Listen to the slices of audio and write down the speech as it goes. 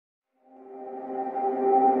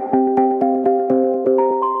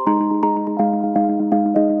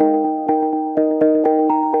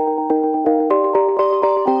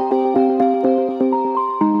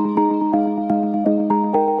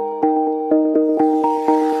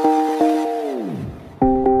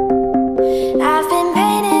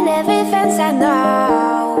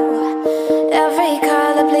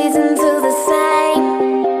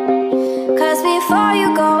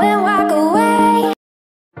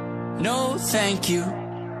thank you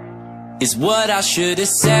is what I should have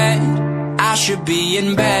said. I should be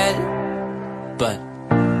in bed, but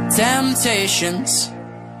temptations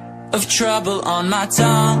of trouble on my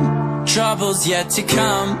tongue, trouble's yet to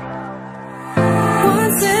come.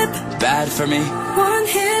 One sip, bad for me. One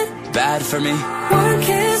hit, bad for me. One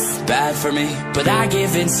kiss, bad for me. But I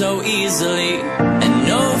give in so easily, and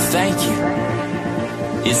no thank you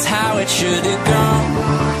is how it should have gone.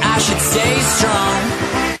 I should stay strong,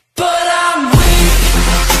 but I'm weak,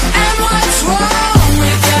 and what's wrong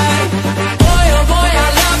with that? Boy, oh boy, I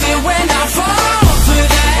love you when I fall for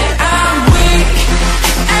that. I'm weak,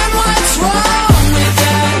 and what's wrong with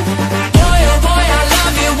that? Boy, oh boy, I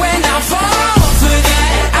love you when I fall for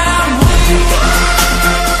that. I'm weak.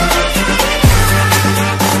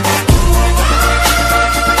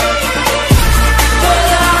 But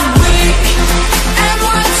I'm weak, and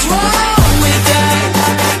what's wrong with that?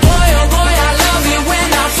 Boy, oh boy, I love you when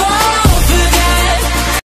I fall for that.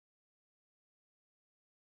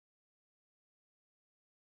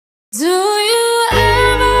 do you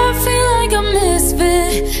ever feel like a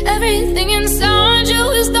misfit? Everything inside you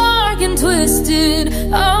is dark and twisted.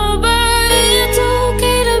 Oh, but it's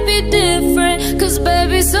okay to be different, 'cause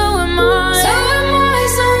baby, so am I. So am I,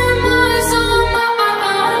 so am I, so am I.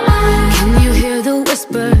 Can you hear the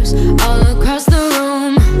whispers all across the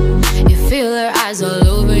room? You feel their eyes all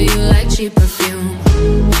over you like cheap perfume.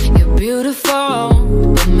 You're beautiful,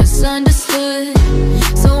 but misunderstood.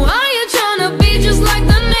 So why you tryna be just like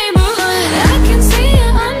the neighborhood? I can see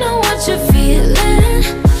it, I know what you're feeling.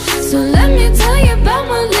 So let me tell you about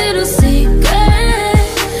my little secret.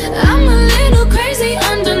 I'm a little crazy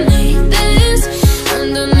underneath this,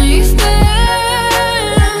 underneath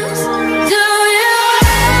this. Do you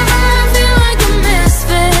ever feel like a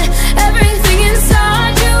misfit? Everything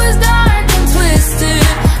inside you is dark and twisted.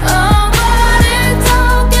 Oh, but it's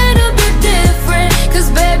okay to be different, 'cause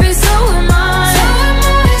baby, so am I. So am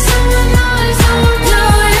I, so am I, so am I. Do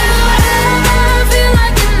you ever feel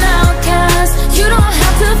like an outcast? You don't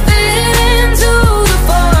have to fit into the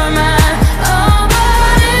format. Oh,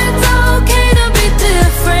 but it's okay to be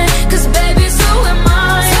different, 'cause baby, so am I.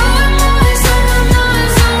 So am I, so am I,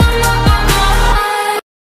 so am I.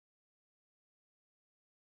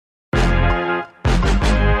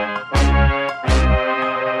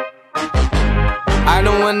 I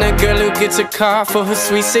don't want a girl who gets a car for her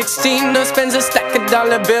sweet 16, or spends a stack of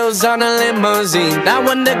dollar bills on a limousine. I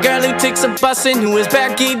want a girl who takes a bus and who is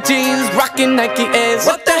baggy jeans, rocking Nike Airs.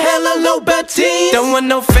 What the hell are low Bettines? Don't want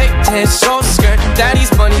no fake tan, short skirt.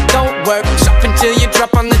 Daddy's money don't work. Shop until you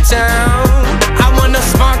drop on the town. I want a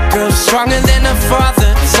smart girl, stronger than her father,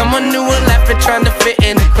 someone who will laugh at trying to fit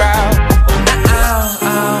in the crowd.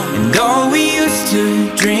 And all we used to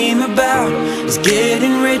dream about is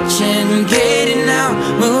getting rich and getting out.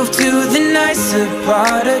 Move to the nicer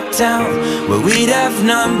part of town where we'd have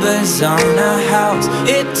numbers on our house.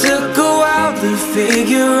 It took a while to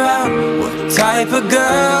figure out what type of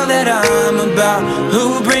girl that I'm about, who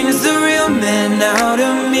brings the real man out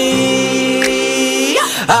of me.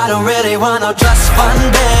 I don't really want no trust fund,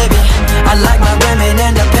 baby. I like my women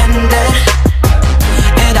independent,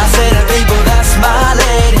 and I say to people, that's my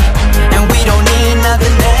lady, and we don't need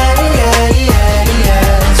nothing else.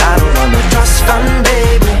 I don't want no trust fund,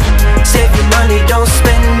 baby. Save your money, don't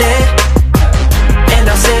spend it. And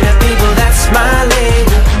I say to people, that's my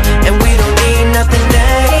lady, and we don't need nothing else.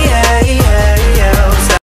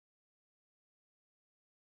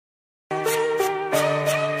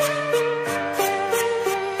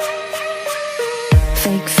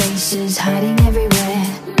 Fake faces hiding everywhere,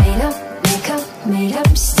 made up makeup, made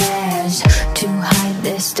up stares to hide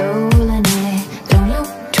their stolen air. Don't look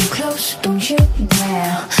too close, don't you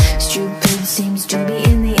dare. Stupid seems to be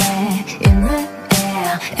in the air,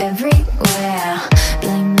 everywhere.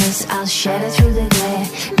 Blameless, I'll shatter through the glare.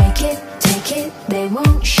 Make it, take it, they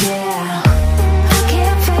won't share. I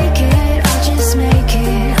can't fake it, I'll just make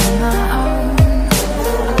it on my own.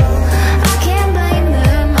 I can't blame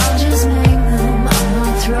them, I'll just name them on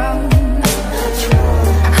my throne.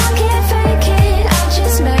 I can't fake it, I'll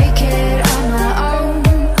just make it on my own.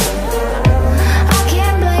 I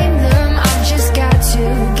can't blame them, I've just got to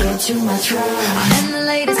get to my throne. I'm in the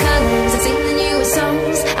latest colors, I sing the newest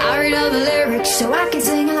songs. I read all the lyrics so I can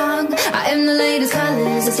sing along. I am the latest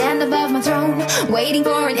colors, I stand above my throne, waiting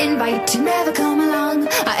for an invite to never come along.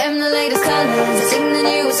 I am the latest colors, I sing the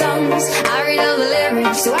newest songs. I read all the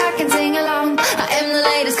lyrics so I can sing along. I am the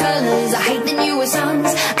latest colors, I hate the newest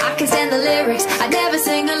songs. I can stand the lyrics, I never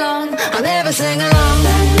sing along. I'll never sing along.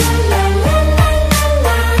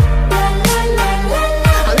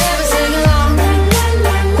 I'll never sing along.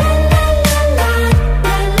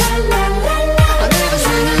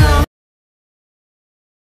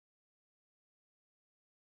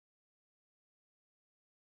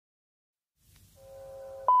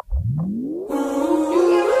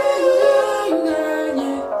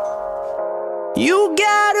 You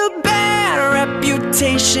got a bad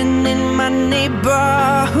reputation in my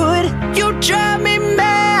neighborhood. You drive me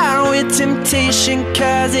mad with temptation,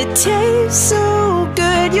 cause it tastes so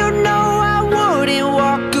good. You know I wouldn't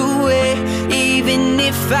walk away even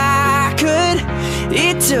if I could.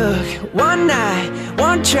 It took one night,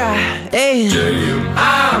 one try, and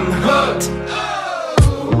I'm hooked.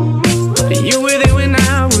 You were there when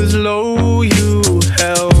I was low, you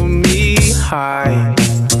held me high.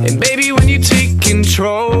 And baby, when you take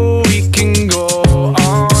control, we can go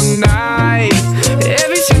all night.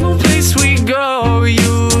 Every single place we go,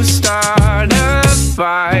 you start a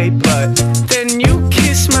fight, but then you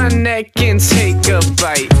kiss my neck and take a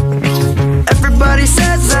bite. Everybody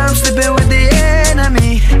says I'm sleeping with the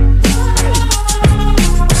enemy.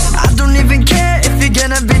 I don't even care if you're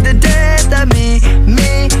gonna be the death of me.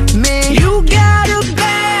 You got a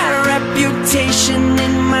bad reputation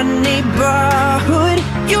in my neighborhood.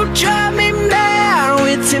 You drive me mad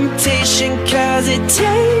with temptation, cause it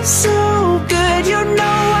tastes so good. You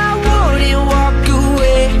know I wouldn't walk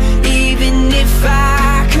away even if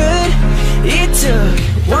I could. It took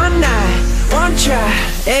one night, one try,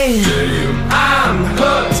 and I'm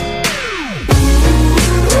hooked.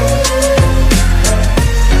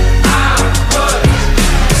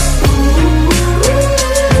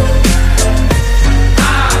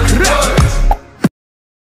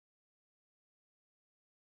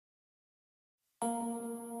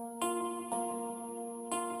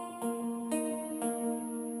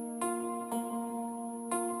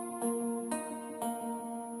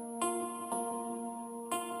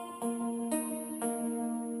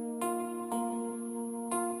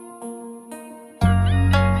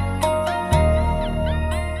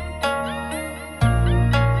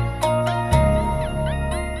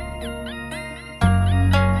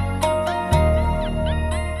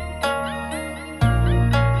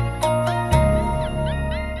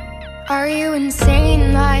 Are you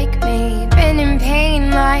insane like me? Been in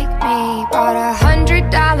pain like me? Bought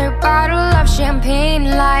 $100 bottle of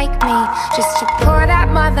champagne like me, just to pour that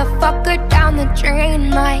motherfucker down the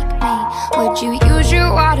drain like me? Would you use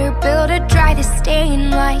your water bill to dry the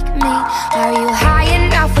stain like me? Are you high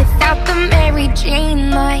enough without the Mary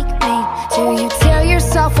Jane like me? Do you tear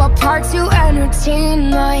yourself apart to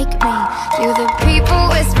entertain like me? Do the people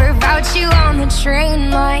whisper about you on the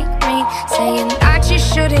train like me, saying that you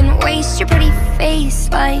shouldn't waste your pretty face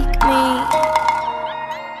like me?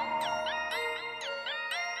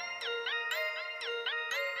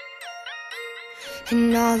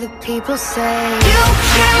 And all the people say, you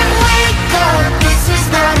can't wake up, this is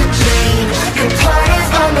not a dream. You're part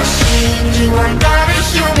of a machine, you are not a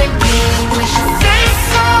human being. With your face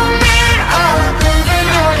so made up, living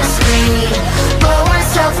on a screen. Low on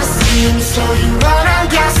self-esteem, so you run on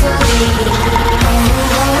gasoline.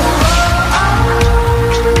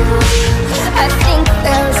 I think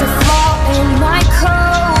there's a flaw in my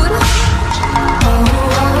code.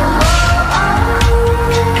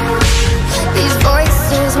 These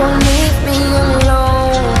voices won't leave me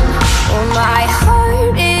alone. Oh, my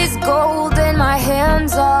heart is gold and my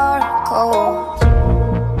hands are cold.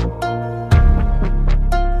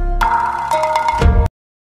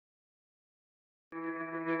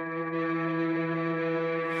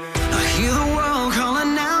 I hear the world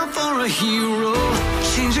calling out for a hero.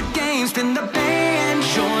 Change the game, spin the band,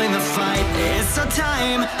 join the fight. It's our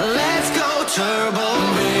time, let's go turbo,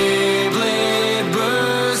 Beyblade.